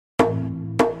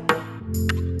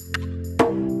Hello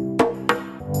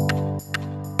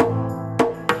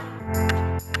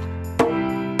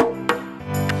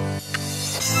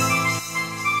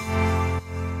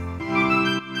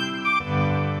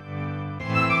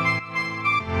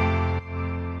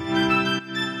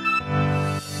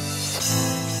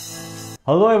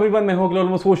everyone, मैं हूं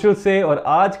global social से और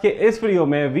आज के इस वीडियो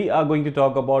में we are going to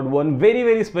talk about one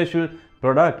very special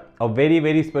product, a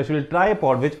very special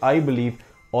tripod which I believe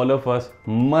all of us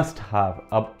must have.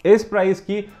 अब इस प्राइस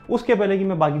की, उसके पहले कि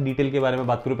मैं बाकी डिटेल के बारे में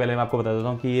बात करूं, पहले मैं आपको बता देता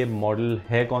हूं कि ये मॉडल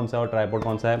है कौन सा और ट्राइपॉड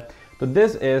कौन सा है। तो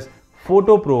दिस इज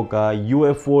फोटोप्रो का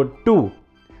UFO2,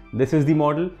 this is the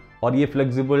model और ये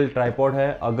फ्लेक्सिबल ट्राइपॉड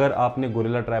है। अगर आपने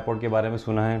गोरिल्ला ट्राइपॉड के बारे में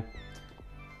सुना है,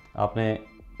 आपने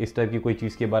इस टाइप की कोई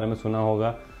चीज़ के बारे में सुना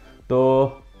होगा,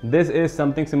 तो this is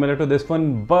something similar to this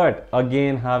one but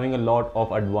again having a lot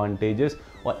of advantages.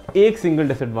 और एक सिंगल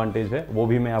डिसएडवांटेज है, वो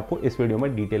भी मैं आपको इस वीडियो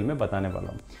में डिटेल में बताने वाला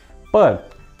हूँ। पर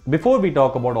before we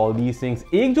talk about all these things,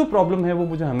 एक जो प्रॉब्लम है वो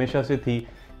मुझे हमेशा से थी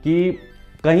कि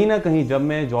कहीं ना कहीं जब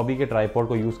मैं जॉबी के ट्राइपॉड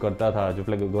को यूज़ करता था, जो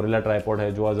गोरिल्ला ट्राइपॉड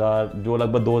है जो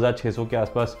लगभग 2600 के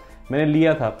आसपास मैंने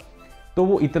लिया था, तो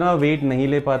वो इतना वेट नहीं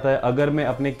ले पाता है। अगर मैं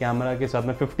अपने कैमरा के साथ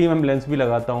में 50mm लेंस भी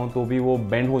लगाता हूँ तो भी वो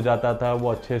बेंड हो जाता था,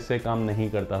 वो अच्छे से काम नहीं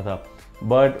करता था।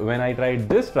 But when I tried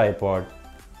this tripod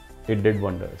it did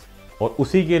wonders. और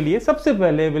उसी के लिए सबसे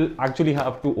पहले will actually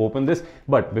have to open this,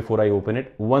 but before I open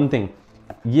it one thing,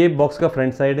 ये बॉक्स का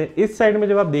फ्रंट साइड है। इस साइड में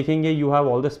जब आप देखेंगे you have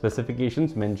all the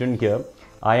specifications mentioned here.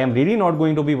 I am really not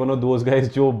going to be one of those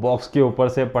guys जो box के ऊपर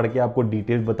से पढ़ के आपको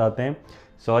डिटेल्स बताते हैं।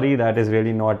 Sorry, that is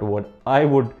really not what I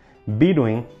would be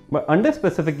doing. But under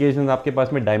specifications आपके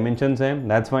पास में डायमेंशंस हैं,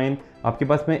 दैट्स फाइन। आपके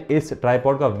पास में इस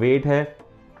ट्राइपॉड का वेट है,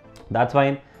 that's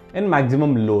fine. And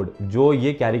maximum load जो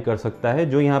ये कैरी कर सकता है,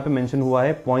 जो यहाँ पे मेंशन हुआ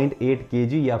है 0.8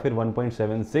 kg या फिर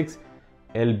 1.76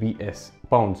 lbs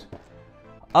पाउंड्स।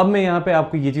 अब मैं यहाँ पे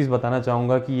आपको ये चीज़ बताना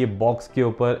चाहूँगा कि ये बॉक्स के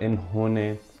ऊपर इन्होंने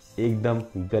एकदम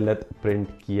गलत प्रिंट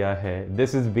किया है।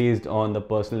 This is based on the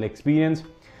personal experience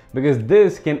because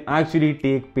this can actually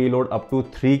take payload up to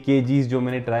 3 kgs जो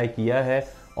मैंने ट्राई किया है।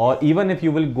 और even if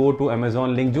you will go to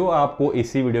Amazon, link जो आपको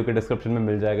इसी वीडियो के डिस्क्रिप्शन में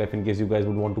मिल जाएगा, if in case you guys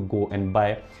would want to go and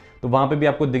bye, तो वहाँ पे भी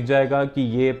आपको दिख जाएगा कि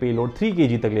ये पेलोड 3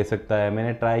 kg तक ले सकता है।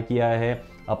 मैंने ट्राई किया है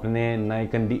अपने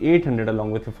Nikon D800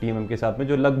 along with 50mm के साथ में,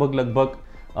 जो लगभग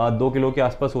 2 किलो के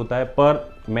आसपास होता है।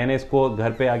 पर मैंने इसको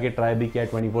घर पे आके ट्राई भी किया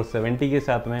 2470 के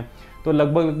साथ में, तो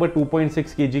लगभग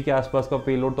 2.6 kg के आसपास का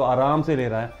पेलोड तो आराम से ले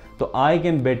रहा है। तो आई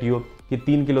कैन बेट यू कि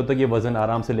 3 किलो तक ये वजन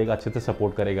आराम से लेगा, अच्छे से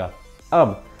सपोर्ट करेगा।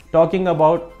 अब talking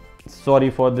about, sorry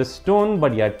for this tone,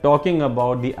 but या talking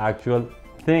about the actual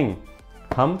thing,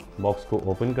 हम बॉक्स को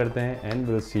ओपन करते हैं and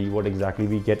will see what exactly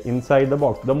we get inside the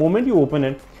box. The moment you open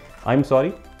it, I am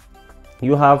sorry,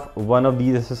 you have one of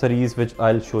these accessories which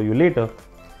I'll show you later,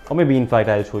 or maybe in fact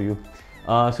I'll show you.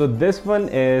 So this one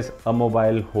is a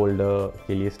mobile holder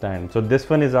के लिए stand. So this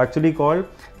one is actually called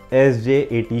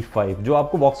SJ85, जो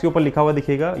आपको box के ऊपर लिखा हुआ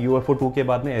दिखेगा UFO2 के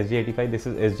बाद में SJ85. This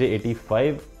is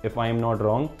SJ85 if I am not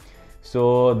wrong. So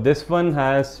this one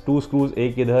has 2 screws,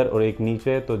 एक इधर और एक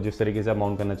नीचे, तो जिस तरीके से आप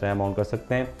माउंट करना चाहें माउंट कर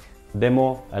सकते हैं। Demo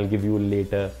I'll give you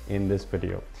later in this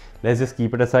video. Let's just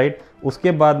keep it aside.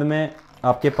 उसके बाद में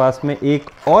आपके पास में एक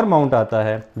और माउंट आता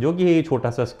है जो कि ये छोटा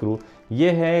सा स्क्रू, ये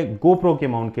है GoPro के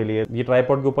माउंट के लिए। ये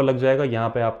ट्राइपॉड के ऊपर लग जाएगा, यहाँ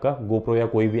पे आपका GoPro या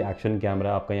कोई भी एक्शन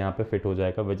कैमरा आपका यहाँ पे फिट हो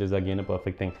जाएगा, which is again a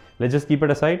perfect thing. Let's just keep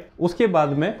it aside. उसके बाद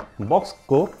में बॉक्स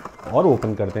को और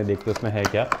ओपन करते हैं, देखते हैं उसमें है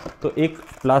क्या। तो एक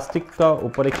प्लास्टिक का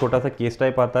ऊपर एक छोटा सा केस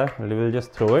टाइप आता है, we will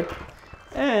just throw it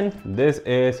and this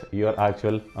is your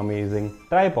actual amazing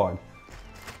tripod.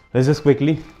 Let's just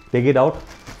quickly take it out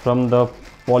from the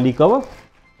poly cover.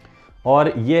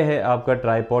 और ये है आपका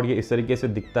ट्राइपॉड, ये इस तरीके से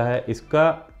दिखता है।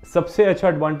 इसका सबसे अच्छा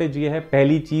एडवांटेज ये है,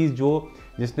 पहली चीज़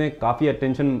जिसने काफ़ी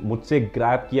अटेंशन मुझसे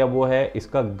ग्रैब किया वो है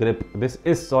इसका grip. This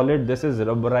is solid, this is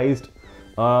rubberised,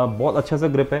 बहुत अच्छा सा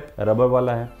ग्रिप है, रबर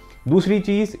वाला है। दूसरी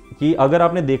चीज़ कि अगर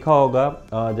आपने देखा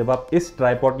होगा जब आप इस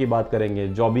ट्राइपॉड की बात करेंगे,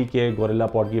 जॉबी के गोरिल्ला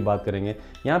पॉड की बात करेंगे,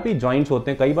 यहाँ पे जॉइंट्स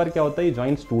होते हैं। कई बार क्या होता है, ये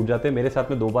जॉइंट्स टूट जाते हैं। मेरे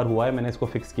साथ में 2 बार हुआ है, मैंने इसको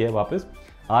फिक्स किया है वापस।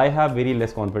 I have very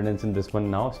less confidence in this one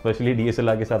now, specially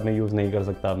DSLR के साथ में यूज़ नहीं कर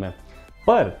सकता मैं।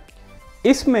 पर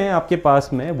इसमें आपके पास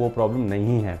में वो प्रॉब्लम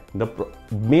नहीं है। द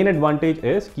मेन एडवांटेज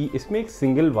इज कि इसमें एक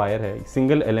सिंगल वायर है,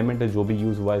 सिंगल एलिमेंट है जो भी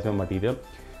यूज़ हुआ है इसमें मटीरियल,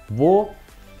 वो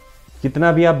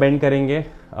कितना भी आप बेंड करेंगे,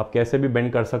 आप कैसे भी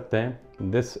बेंड कर सकते हैं,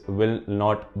 this will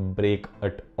not break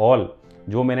at all.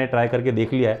 जो मैंने ट्राई करके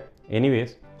देख लिया है।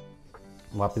 एनीवेज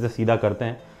वापस से सीधा करते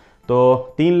हैं।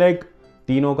 तो 3 लेग,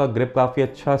 तीनों का ग्रिप काफ़ी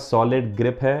अच्छा सॉलिड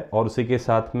ग्रिप है और उसी के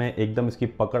साथ में एकदम इसकी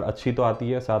पकड़ अच्छी तो आती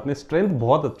है, साथ में स्ट्रेंथ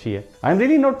बहुत अच्छी है। I am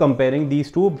really not comparing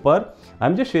these two, पर I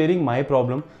am just sharing my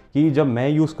problem कि जब मैं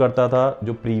यूज़ करता था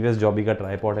जो प्रीवियस जॉबी का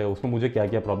ट्राईपॉड है उसमें मुझे क्या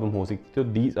क्या प्रॉब्लम हो सकती थी। तो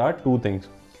दीज आर 2 थिंग्स।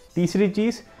 तीसरी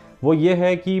चीज़ वो ये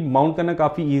है कि माउंट करना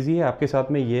काफ़ी ईजी है, आपके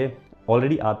साथ में ये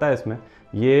ऑलरेडी आता है, इसमें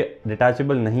ये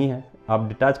डिटैचेबल नहीं है, आप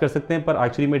डिटैच कर सकते हैं पर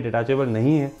एक्चुअली में डिटैचेबल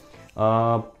नहीं है।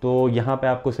 तो यहाँ पे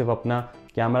आपको सिर्फ अपना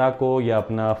कैमरा को या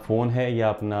अपना फ़ोन है या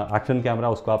अपना एक्शन कैमरा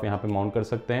उसको आप यहाँ पे माउंट कर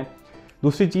सकते हैं।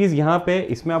 दूसरी चीज़ यहाँ पे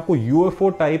इसमें आपको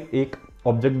UFO टाइप एक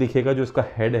ऑब्जेक्ट दिखेगा जो इसका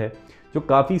हेड है, जो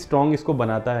काफ़ी स्ट्रॉन्ग इसको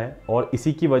बनाता है और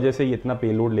इसी की वजह से ये इतना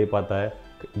पेलोड ले पाता है।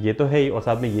 ये तो है ही और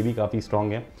साथ में ये भी काफ़ी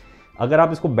स्ट्रॉन्ग है। अगर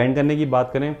आप इसको बेंड करने की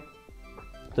बात करें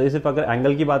तो ये सिर्फ अगर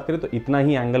एंगल की बात करें तो इतना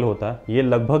ही एंगल होता है, ये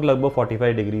लगभग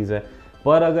 45 डिग्रीज़ है।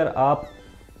 पर अगर आप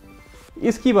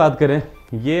इसकी बात करें,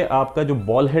 ये आपका जो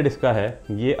बॉल हेड इसका है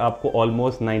ये आपको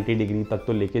ऑलमोस्ट 90 डिग्री तक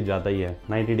तो लेके जाता ही है।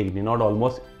 90 degree, not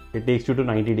almost, it takes you to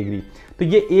 90 degree. तो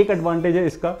ये एक एडवांटेज है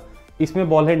इसका, इसमें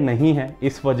बॉल हेड नहीं है,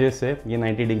 इस वजह से ये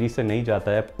 90 डिग्री से नहीं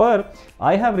जाता है। पर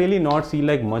I have really not C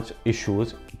like much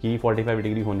issues कि 45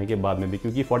 डिग्री होने के बाद में भी,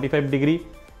 क्योंकि 45 डिग्री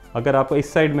अगर आपका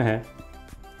इस साइड में है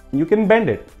you can bend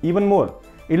it even more,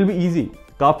 it will be easy.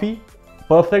 काफ़ी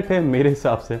परफेक्ट है मेरे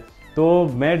हिसाब से, तो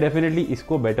मैं डेफिनेटली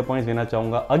इसको बेटर पॉइंट्स देना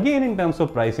चाहूँगा। Again in terms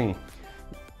of pricing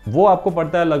वो आपको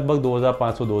पड़ता है लगभग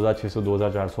 2500, 2600,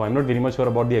 2400। I am not very much sure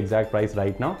about the exact price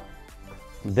right now.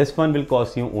 This one will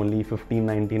cost you only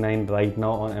 1599 right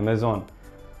now on Amazon.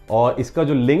 और इसका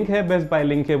जो लिंक है, बेस्ट बाय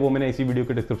लिंक है, वो मैंने इसी वीडियो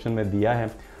के डिस्क्रिप्शन में दिया है।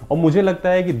 और मुझे लगता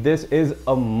है कि this is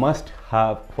a must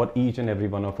have for each and every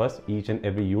one of us, each and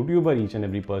every YouTuber, each and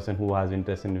every person who has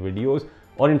interest in videos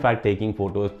और इनफैक्ट टेकिंग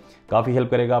फोटोज़। काफ़ी हेल्प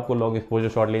करेगा आपको लॉन्ग एक्सपोजर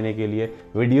शॉट लेने के लिए,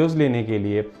 videos लेने के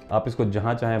लिए। आप इसको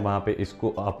जहाँ चाहें वहाँ पे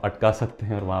इसको आप अटका सकते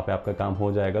हैं और वहाँ पे आपका काम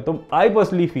हो जाएगा। तो आई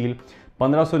पर्सनली फील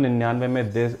 1599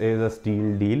 में this is a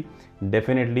steal deal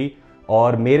definitely.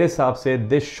 और मेरे हिसाब से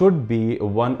this should be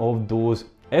one of those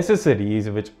accessories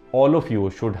which all of you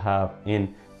should have in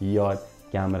your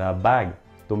camera bag.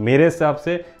 तो मेरे हिसाब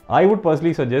से I would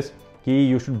personally suggest कि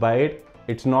you should buy it.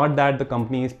 It's not that the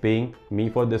company is paying me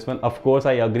for this one. Of course,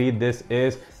 I agree this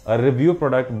is a review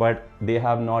product, but they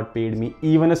have not paid me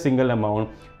even a single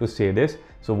amount to say this.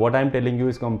 So what I'm telling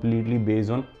you is completely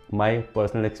based on my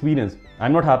personal experience.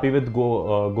 I'm not happy with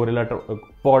Gorilla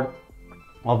Pod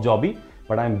of Joby,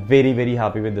 but I'm very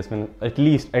happy with this one. At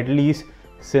least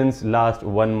since last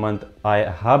 1 month I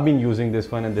have been using this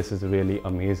one and this is really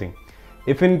amazing.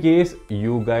 If in case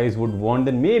you guys would want,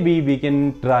 then maybe we can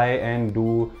try and do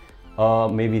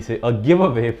maybe say a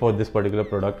giveaway for this particular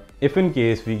product. If in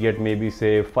case we get maybe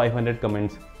say 500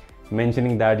 comments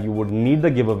mentioning that you would need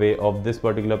the giveaway of this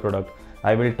particular product,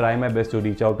 I will try my best to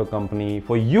reach out to company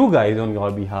for you guys on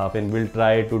your behalf and we'll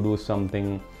try to do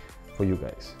something for you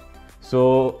guys. सो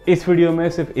इस video में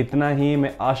सिर्फ इतना ही।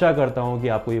 मैं आशा करता हूँ कि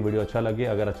आपको ये वीडियो अच्छा लगे।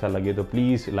 अगर अच्छा लगे तो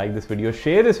please like this video,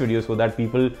 share this video so that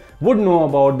people would know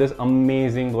about this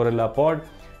amazing gorilla pod.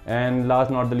 And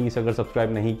last not the least, अगर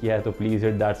सब्सक्राइब नहीं किया है तो please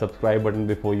hit that subscribe button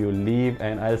before you leave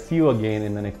and I will see you again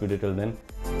in the next video. Till then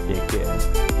take care.